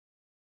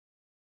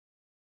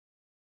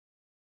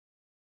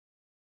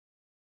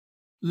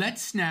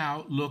Let's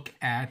now look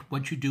at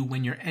what you do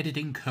when you're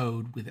editing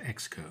code with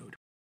Xcode.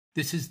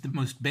 This is the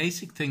most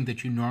basic thing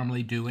that you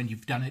normally do, and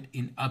you've done it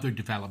in other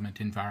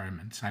development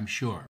environments, I'm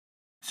sure.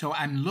 So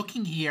I'm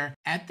looking here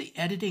at the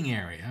editing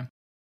area,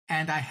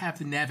 and I have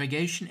the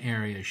navigation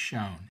area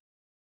shown.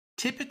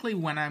 Typically,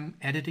 when I'm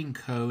editing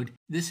code,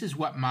 this is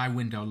what my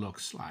window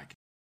looks like.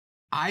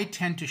 I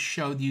tend to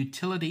show the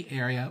utility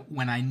area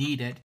when I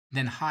need it,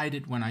 then hide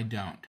it when I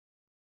don't.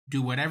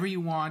 Do whatever you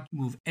want,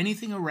 move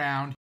anything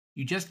around.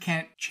 You just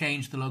can't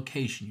change the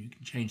location. You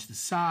can change the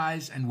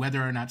size and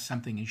whether or not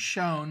something is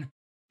shown,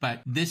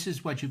 but this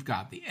is what you've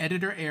got, the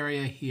editor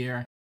area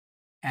here,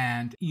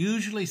 and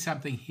usually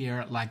something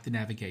here like the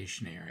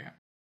navigation area.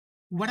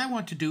 What I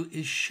want to do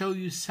is show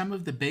you some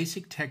of the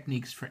basic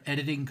techniques for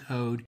editing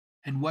code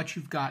and what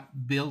you've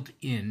got built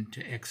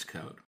into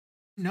Xcode.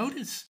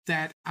 Notice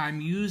that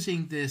I'm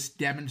using this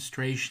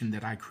demonstration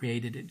that I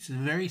created. It's a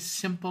very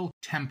simple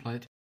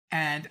template,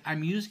 and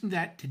I'm using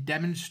that to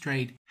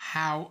demonstrate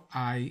how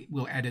I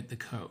will edit the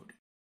code.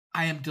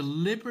 I am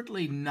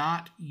deliberately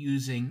not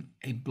using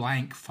a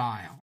blank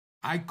file.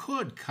 I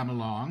could come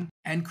along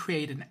and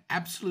create an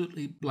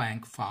absolutely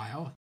blank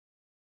file.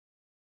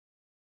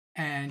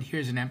 And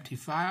here's an empty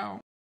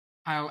file.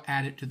 I'll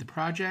add it to the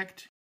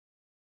project.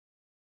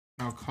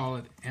 I'll call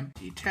it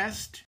empty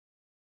test.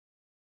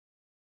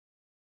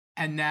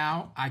 And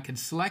now I can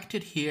select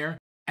it here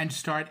and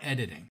start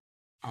editing.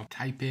 I'll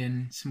type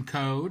in some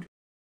code.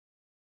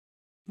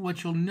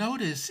 What you'll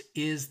notice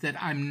is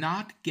that I'm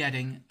not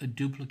getting a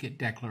duplicate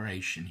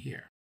declaration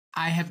here.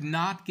 I have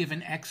not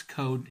given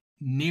Xcode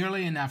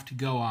nearly enough to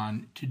go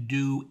on to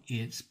do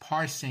its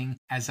parsing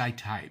as I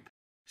type.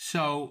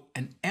 So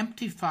an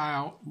empty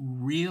file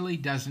really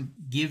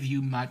doesn't give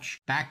you much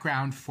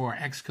background for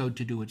Xcode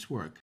to do its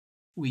work.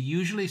 We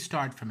usually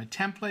start from a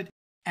template,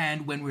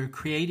 and when we're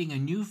creating a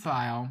new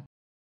file,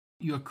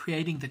 you're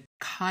creating the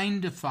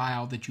kind of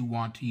file that you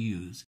want to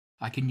use,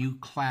 like a new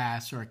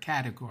class or a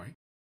category.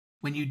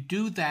 When you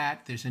do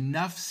that, there's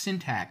enough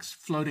syntax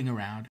floating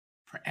around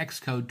for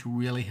Xcode to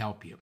really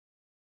help you.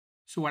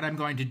 So what I'm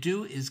going to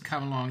do is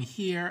come along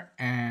here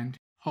and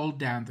hold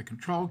down the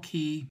Control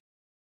key,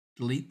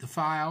 delete the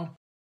file,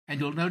 and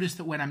you'll notice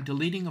that when I'm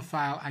deleting a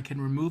file, I can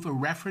remove a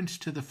reference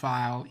to the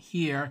file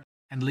here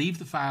and leave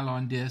the file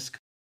on disk,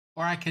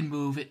 or I can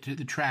move it to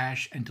the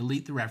trash and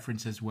delete the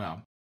reference as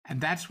well.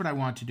 And that's what I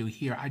want to do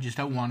here. I just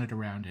don't want it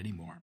around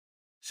anymore.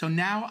 So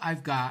now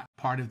I've got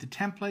part of the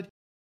template,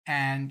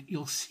 and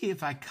you'll see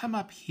if I come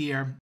up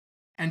here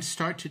and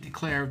start to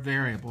declare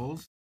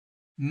variables,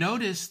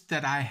 notice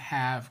that I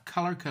have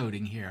color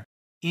coding here.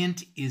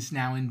 Int is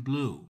now in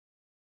blue.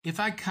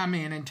 If I come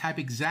in and type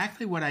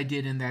exactly what I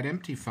did in that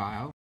empty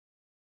file,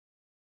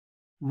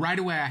 right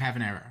away I have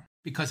an error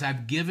because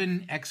I've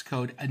given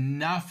Xcode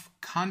enough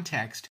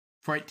context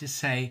for it to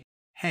say,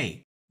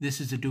 hey, this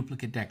is a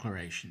duplicate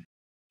declaration.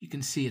 You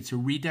can see it's a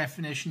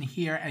redefinition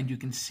here, and you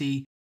can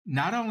see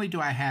not only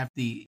do I have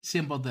the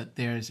symbol that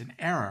there's an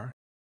error,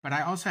 but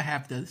I also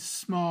have the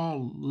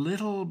small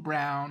little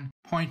brown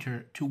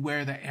pointer to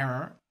where the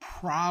error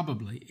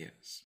probably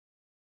is.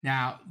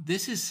 Now,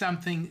 this is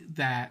something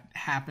that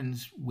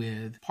happens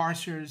with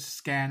parsers,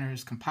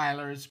 scanners,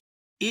 compilers.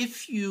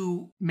 If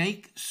you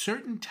make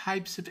certain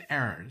types of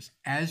errors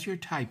as you're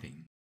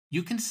typing,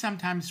 you can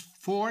sometimes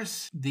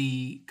force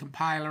the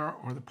compiler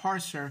or the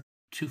parser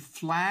to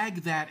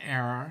flag that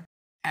error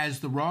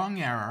as the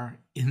wrong error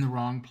in the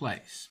wrong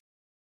place.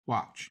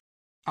 Watch.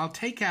 I'll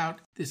take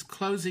out this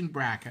closing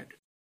bracket,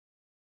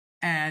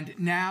 and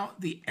now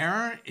the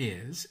error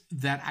is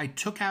that I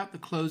took out the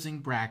closing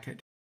bracket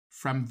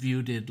from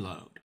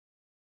viewDidLoad.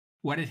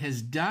 What it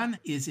has done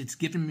is it's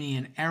given me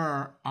an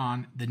error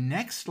on the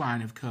next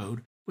line of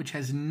code, which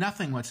has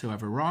nothing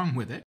whatsoever wrong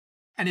with it,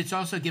 and it's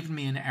also given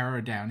me an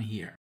error down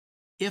here.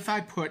 If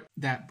I put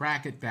that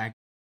bracket back,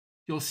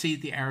 you'll see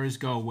the errors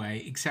go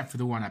away, except for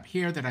the one up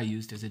here that I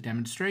used as a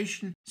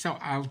demonstration, so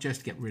I'll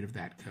just get rid of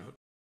that code.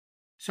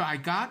 So I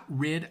got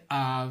rid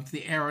of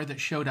the error that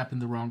showed up in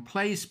the wrong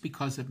place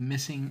because of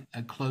missing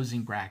a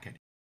closing bracket.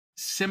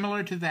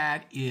 Similar to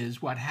that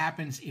is what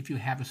happens if you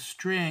have a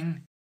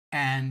string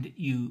and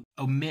you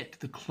omit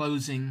the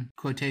closing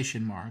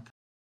quotation mark,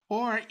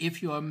 or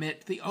if you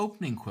omit the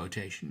opening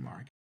quotation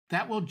mark.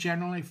 That will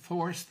generally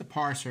force the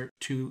parser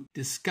to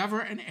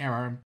discover an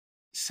error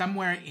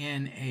somewhere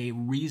in a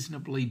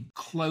reasonably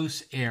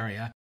close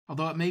area,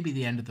 although it may be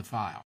the end of the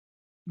file.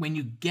 When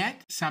you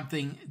get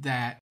something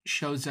that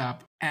shows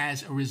up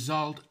as a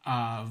result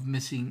of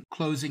missing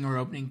closing or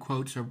opening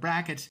quotes or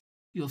brackets,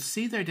 you'll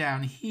see they're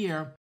down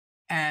here,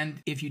 and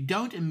if you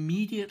don't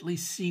immediately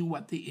see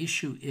what the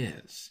issue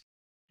is,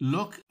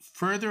 look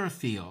further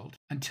afield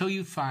until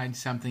you find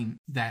something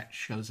that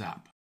shows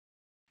up.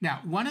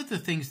 Now, one of the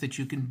things that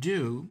you can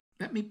do,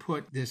 let me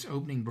put this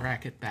opening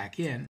bracket back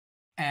in,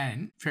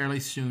 and fairly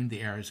soon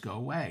the errors go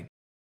away.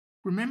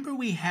 Remember,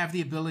 we have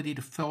the ability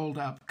to fold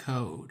up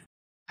code.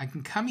 I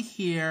can come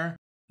here,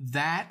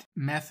 that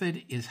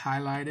method is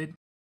highlighted.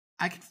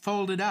 I can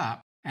fold it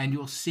up, and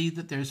you'll see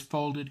that there's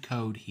folded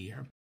code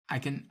here. I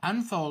can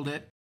unfold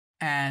it,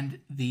 and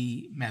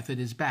the method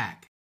is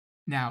back.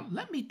 Now,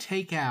 let me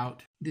take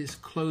out this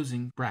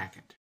closing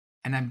bracket,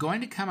 and I'm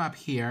going to come up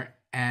here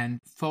and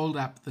fold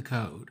up the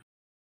code.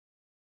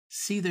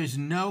 See, there's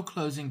no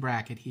closing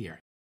bracket here.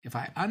 If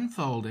I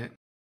unfold it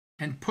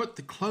and put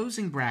the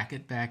closing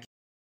bracket back,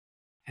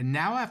 and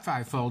now if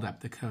I fold up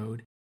the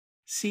code,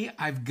 see,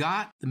 I've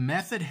got the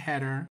method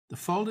header, the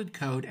folded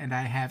code, and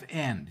I have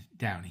end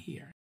down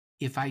here.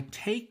 If I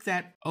take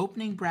that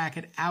opening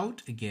bracket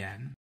out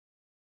again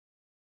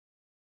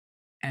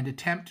and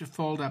attempt to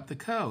fold up the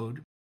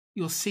code,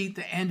 you'll see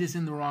the end is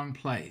in the wrong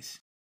place.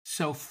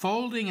 So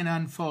folding and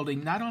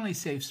unfolding not only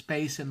save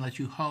space and let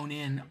you hone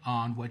in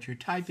on what you're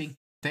typing,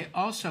 they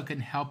also can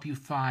help you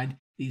find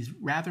these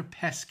rather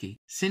pesky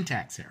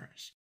syntax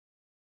errors.